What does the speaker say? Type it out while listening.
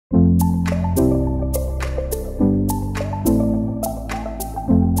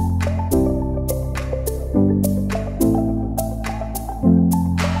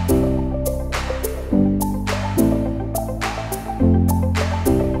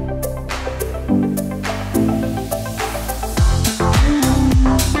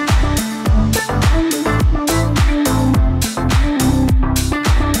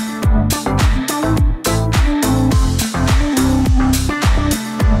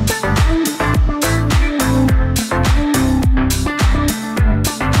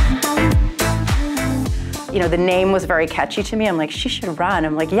the name was very catchy to me. I'm like, she should run.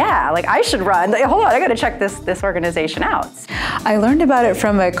 I'm like, yeah, like I should run. Like, hold on, I gotta check this organization out. I learned about it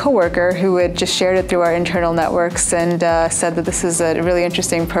from a coworker who had just shared it through our internal networks and said that this is a really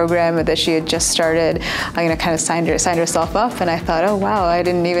interesting program that she had just started. Kind of signed herself up, and I thought, oh wow, I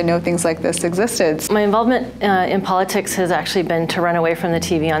didn't even know things like this existed. My involvement in politics has actually been to run away from the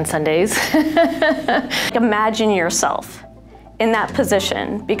TV on Sundays. Imagine yourself in that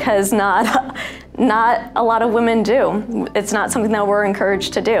position, because not a lot of women do. It's not something that we're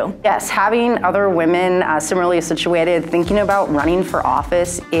encouraged to do. Yes, having other women similarly situated thinking about running for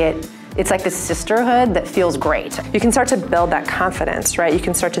office, it's like this sisterhood that feels great. You can start to build that confidence, right? You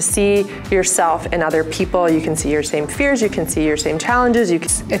can start to see yourself in other people. You can see your same fears. You can see your same challenges.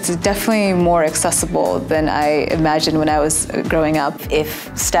 It's definitely more accessible than I imagined when I was growing up.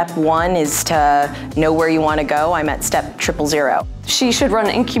 If step 1 is to know where you want to go, I'm at step 000. She Should Run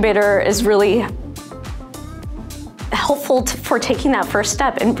Incubator is really helpful for taking that first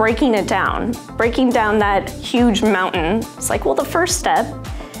step and breaking it down. Breaking down that huge mountain. It's like, well, the first step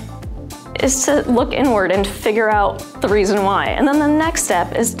is to look inward and figure out the reason why. And then the next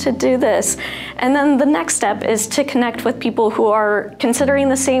step is to do this. And then the next step is to connect with people who are considering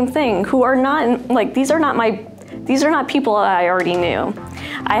the same thing, who are not, like, these are not people I already knew.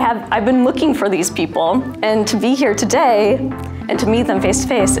 I've been looking for these people, and to be here today and to meet them face to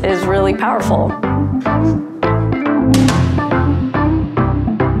face is really powerful.